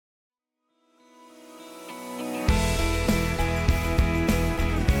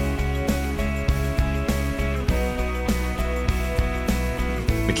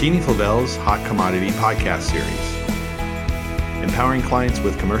McKinney-Flavel's Hot Commodity podcast series, empowering clients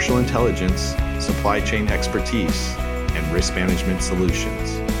with commercial intelligence, supply chain expertise, and risk management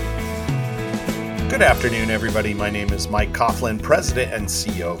solutions. Good afternoon, everybody. My name is Mike Coughlin, President and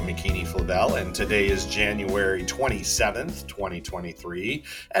CEO of McKinney-Flavel, and today is January 27th, 2023,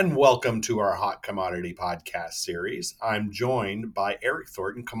 and welcome to our Hot Commodity podcast series. I'm joined by Eric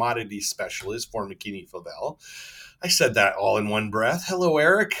Thornton, Commodity Specialist for McKinney-Flavel. I said that all in one breath. Hello,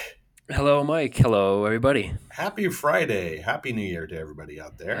 Eric. Hello, Mike. Hello, everybody. Happy Friday. Happy New Year to everybody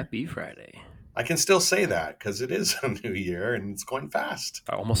out there. Happy Friday. I can still say that because it is a new year and it's going fast.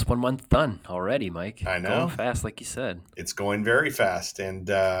 Almost 1 month done already, Mike. I know. Going fast, like you said. It's going very fast. And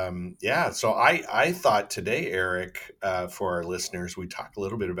so I thought today, Eric, for our listeners, we talk a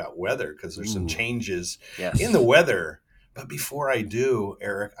little bit about weather because there's some changes in the weather. But before I do,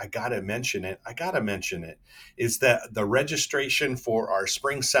 Eric, I got to mention it, is that the registration for our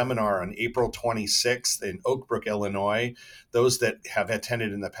spring seminar on April 26th in Oak Brook, Illinois, those that have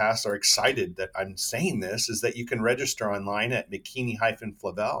attended in the past are excited that I'm saying this, is that you can register online at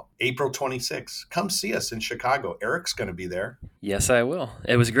McKinney-Flavel, April 26th. Come see us in Chicago. Eric's going to be there. Yes, I will.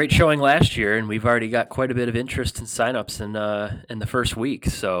 It was a great showing last year, and we've already got quite a bit of interest in signups in the first week.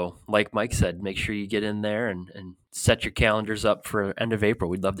 So like Mike said, make sure you get in there and set your calendars up for end of April.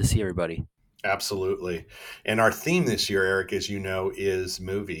 We'd love to see everybody. Absolutely. And our theme this year, Eric, as you know, is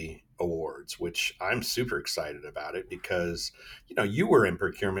movie awards, which I'm super excited about it because, you were in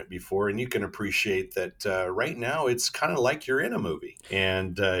procurement before and you can appreciate that right now it's kind of like you're in a movie.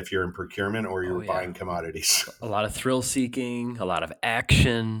 And if you're in procurement or you're buying commodities. A lot of thrill seeking, a lot of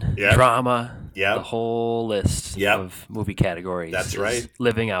action, drama, the whole list of movie categories. That's right.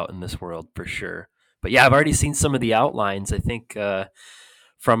 Living out in this world for sure. But yeah, I've already seen some of the outlines, I think,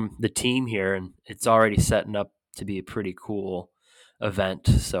 from the team here, and it's already setting up to be a pretty cool event.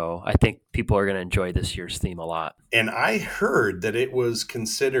 So I think people are going to enjoy this year's theme a lot. And I heard that it was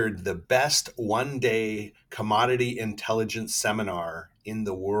considered the best one-day commodity intelligence seminar in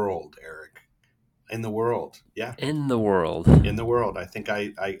the world, Eric. In the world. Yeah. In the world. I think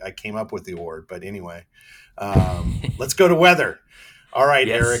I came up with the award, but anyway, let's go to weather. All right,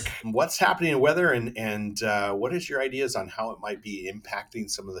 yes. Eric, what's happening in weather and what is your ideas on how it might be impacting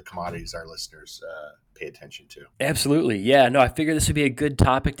some of the commodities our listeners pay attention to? Absolutely. Yeah, no, I figured this would be a good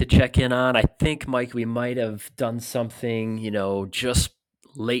topic to check in on. I think, Mike, we might have done something, just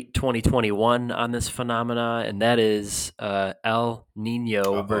late 2021 on this phenomena, and that is El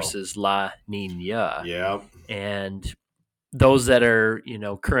Nino versus La Nina. Yeah. And those that are,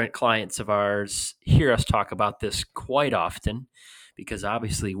 current clients of ours hear us talk about this quite often, because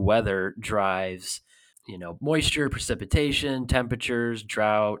obviously weather drives, moisture, precipitation, temperatures,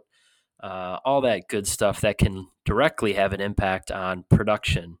 drought, all that good stuff that can directly have an impact on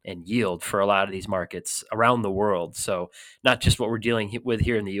production and yield for a lot of these markets around the world. So not just what we're dealing with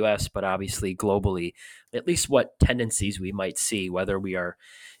here in the U.S., but obviously globally, at least what tendencies we might see, whether we are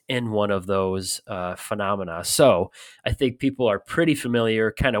in one of those phenomena. So I think people are pretty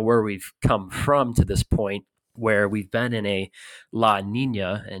familiar kind of where we've come from to this point, where we've been in a La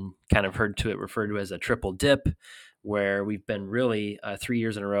Nina and kind of referred to as a triple dip, where we've been really 3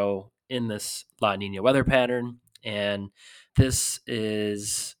 years in a row in this La Nina weather pattern. And this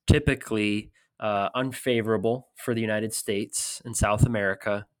is typically unfavorable for the United States and South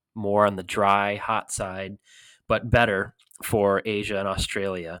America, more on the dry, hot side, but better for Asia and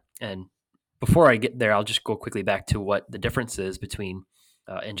Australia. And before I get there, I'll just go quickly back to what the difference is between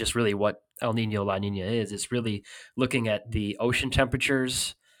and just really what El Nino, La Nina is. It's really looking at the ocean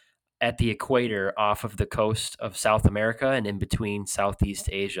temperatures at the equator off of the coast of South America and in between Southeast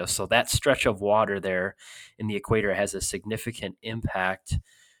Asia. So that stretch of water there in the equator has a significant impact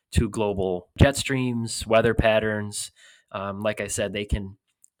to global jet streams, weather patterns. Like I said, they can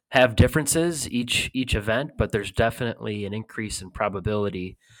have differences each event, but there's definitely an increase in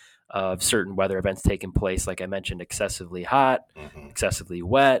probability of certain weather events taking place. Like I mentioned, excessively hot, excessively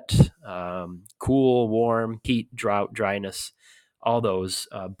wet, cool, warm, heat, drought, dryness, all those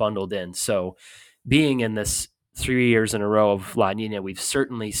bundled in. So being in this 3 years in a row of La Nina, we've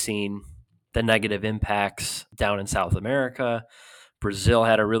certainly seen the negative impacts down in South America. Brazil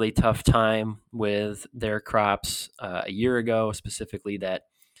had a really tough time with their crops a year ago, specifically that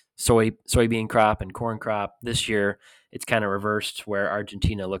soybean crop and corn crop. This year, it's kind of reversed, where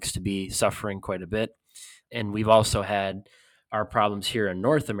Argentina looks to be suffering quite a bit. And we've also had our problems here in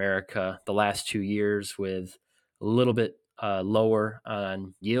North America the last 2 years with a little bit lower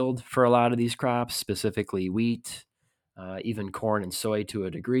on yield for a lot of these crops, specifically wheat, even corn and soy to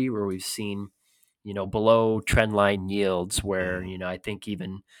a degree, where we've seen below trend line yields where, I think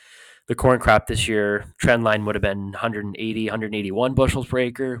even the corn crop this year, trend line would have been 180, 181 bushels per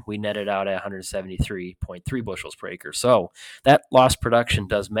acre. We netted out at 173.3 bushels per acre. So that lost production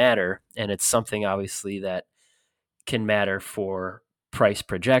does matter. And it's something obviously that can matter for price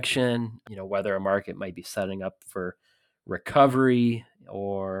projection, whether a market might be setting up for recovery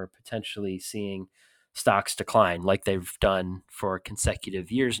or potentially seeing stocks decline like they've done for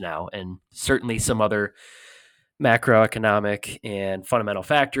consecutive years now. And certainly some other macroeconomic and fundamental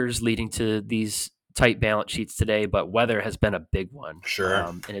factors leading to these tight balance sheets today, but weather has been a big one. Sure.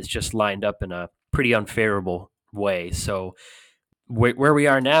 And it's just lined up in a pretty unfavorable way. So where we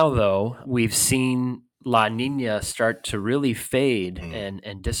are now, though, we've seen La Nina start to really fade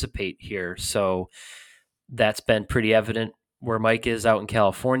and dissipate here. So that's been pretty evident where Mike is out in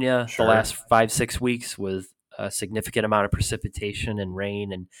California. Sure. The last 5-6 weeks with a significant amount of precipitation and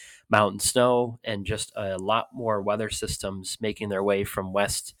rain and mountain snow, and just a lot more weather systems making their way from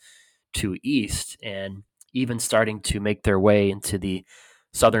west to east, and even starting to make their way into the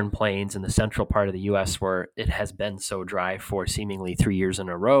southern plains and the central part of the U.S. where it has been so dry for seemingly 3 years in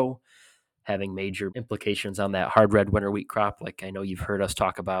a row, having major implications on that hard red winter wheat crop, like I know you've heard us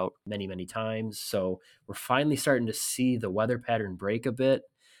talk about many, many times. So we're finally starting to see the weather pattern break a bit.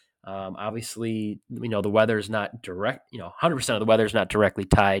 Obviously, the weather is not direct, 100% of the weather is not directly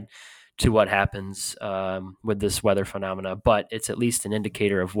tied to what happens with this weather phenomena, but it's at least an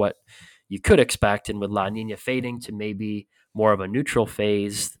indicator of what you could expect. And with La Nina fading to maybe more of a neutral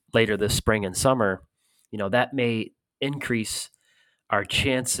phase later this spring and summer, that may increase our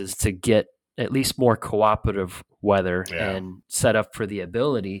chances to get at least more cooperative weather and set up for the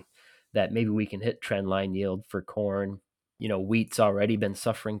ability that maybe we can hit trend line yield for corn. Wheat's already been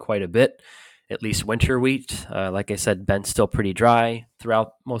suffering quite a bit, at least winter wheat. Like I said, been still pretty dry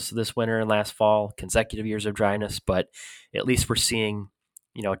throughout most of this winter and last fall, consecutive years of dryness, but at least we're seeing,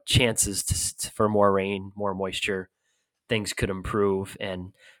 chances for more rain, more moisture. Things could improve.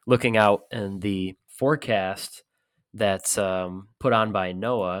 And looking out in the forecast that's put on by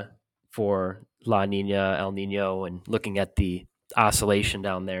NOAA for La Nina, El Nino, and looking at the oscillation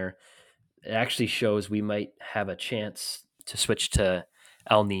down there, it actually shows we might have a chance to switch to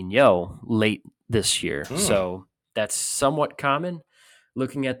El Nino late this year. So that's somewhat common.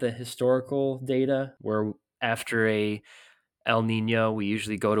 Looking at the historical data, where after a El Nino, we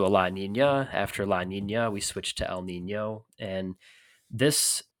usually go to a La Nina. After La Nina, we switch to El Nino. And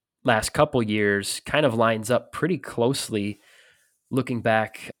this last couple years kind of lines up pretty closely looking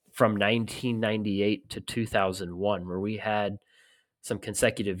back from 1998 to 2001, where we had some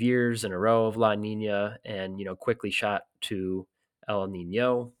consecutive years in a row of La Nina and, quickly shot to El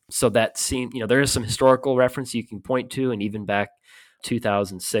Nino. So that seemed, there is some historical reference you can point to. And even back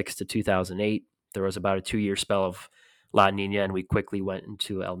 2006 to 2008, there was about a 2-year spell of La Nina, and we quickly went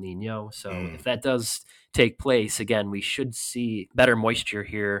into El Nino. So if that does take place, again, we should see better moisture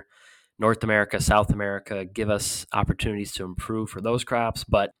here. North America, South America give us opportunities to improve for those crops.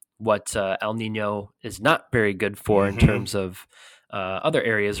 But what El Nino is not very good for in terms of other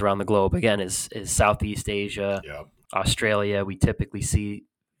areas around the globe, again, is Southeast Asia, Australia. We typically see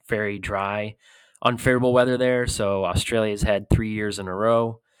very dry, unfavorable weather there. So Australia's had 3 years in a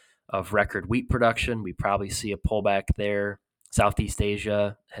row of record wheat production. We probably see a pullback there. Southeast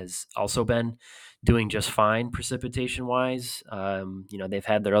Asia has also been doing just fine precipitation-wise. They've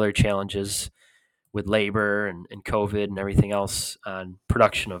had their other challenges with labor and COVID and everything else on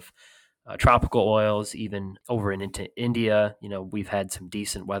production of tropical oils, even over into India. We've had some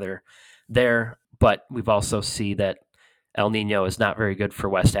decent weather there, but we've also see that El Nino is not very good for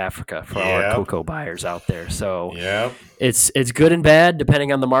West Africa for all our cocoa buyers out there. So it's good and bad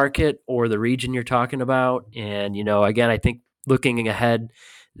depending on the market or the region you're talking about. And, again, I think looking ahead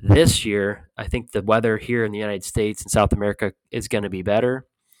this year, I think the weather here in the United States and South America is going to be better.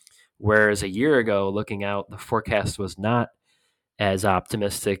 Whereas a year ago, looking out, the forecast was not as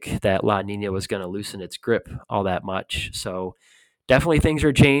optimistic that La Nina was going to loosen its grip all that much. So definitely things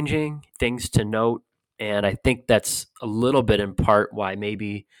are changing, things to note. And I think that's a little bit in part why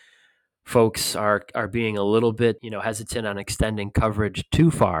maybe folks are being a little bit, hesitant on extending coverage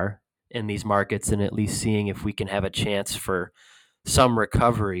too far in these markets, and at least seeing if we can have a chance for some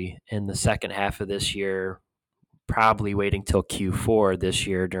recovery in the second half of this year, probably waiting till Q4 this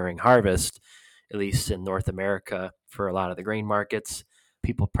year during harvest, at least in North America for a lot of the grain markets.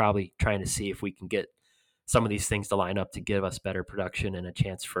 People probably trying to see if we can get some of these things to line up to give us better production and a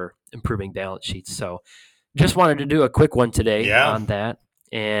chance for improving balance sheets. So just wanted to do a quick one today on that.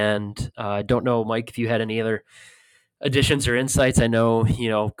 And I don't know, Mike, if you had any other additions or insights? I know,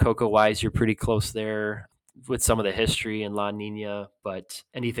 cocoa wise, you're pretty close there with some of the history in La Nina, but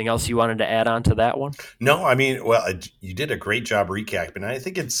anything else you wanted to add on to that one? No, I mean, well, you did a great job recapping. I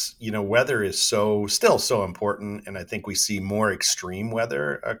think it's, weather is still so important. And I think we see more extreme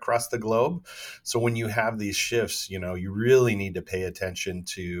weather across the globe. So when you have these shifts, you really need to pay attention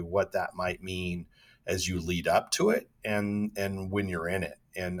to what that might mean as you lead up to it and when you're in it.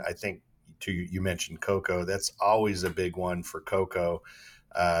 And I think you mentioned cocoa. That's always a big one for cocoa.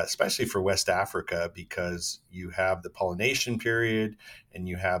 Especially for West Africa, because you have the pollination period and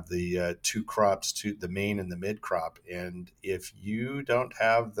you have the two crops, the main and the mid crop. And if you don't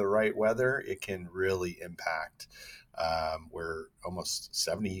have the right weather, it can really impact where almost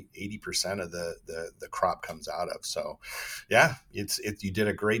 70-80% of the crop comes out of. So yeah, you did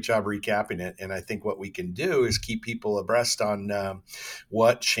a great job recapping it. And I think what we can do is keep people abreast on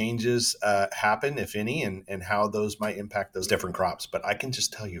what changes happen, if any, and how those might impact those different crops. But I can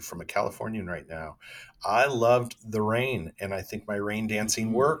just tell you, from a Californian right now, I loved the rain, and I think my rain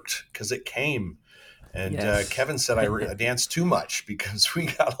dancing worked because it came. And yes. Kevin said I danced too much because we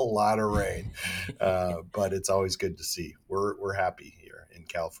got a lot of rain, but it's always good to see. We're happy here in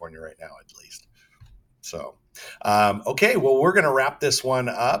California right now, at least. So, okay, well, we're going to wrap this one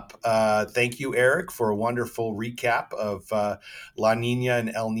up. Thank you, Eric, for a wonderful recap of La Nina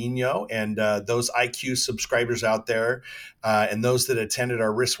and El Nino, and those IQ subscribers out there, and those that attended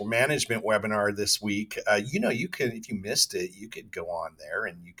our risk management webinar this week. You can, if you missed it, you could go on there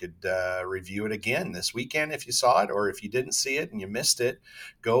and you could review it again this weekend if you saw it, or if you didn't see it and you missed it,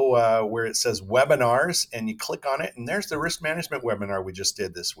 go where it says webinars and you click on it, and there's the risk management webinar we just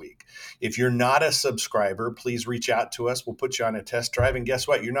did this week. If you're not a subscriber, please reach out to us. We'll put you on a test drive, and guess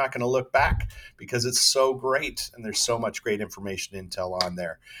what? You're not going to look back because it's so great, and there's so much great information, intel on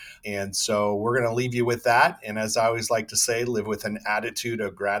there. And so we're going to leave you with that. And as I always like to say, live with an attitude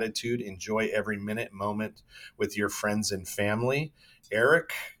of gratitude. Enjoy every minute, moment with your friends and family.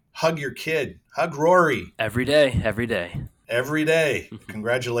 Eric, hug your kid. Hug Rory. Every day, every day. Every day.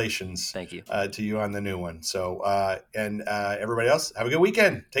 Congratulations. Thank you. To you on the new one. So, and everybody else, have a good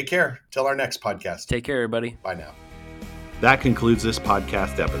weekend. Take care. Till our next podcast. Take care, everybody. Bye now. That concludes this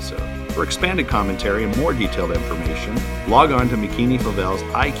podcast episode. For expanded commentary and more detailed information, log on to McKinney-Favel's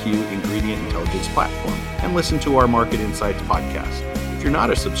IQ Ingredient Intelligence platform and listen to our Market Insights podcast. If you're not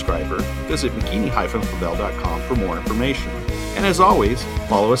a subscriber, visit McKinney-Favel.com for more information. And as always,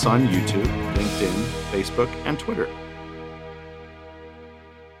 follow us on YouTube, LinkedIn, Facebook, and Twitter.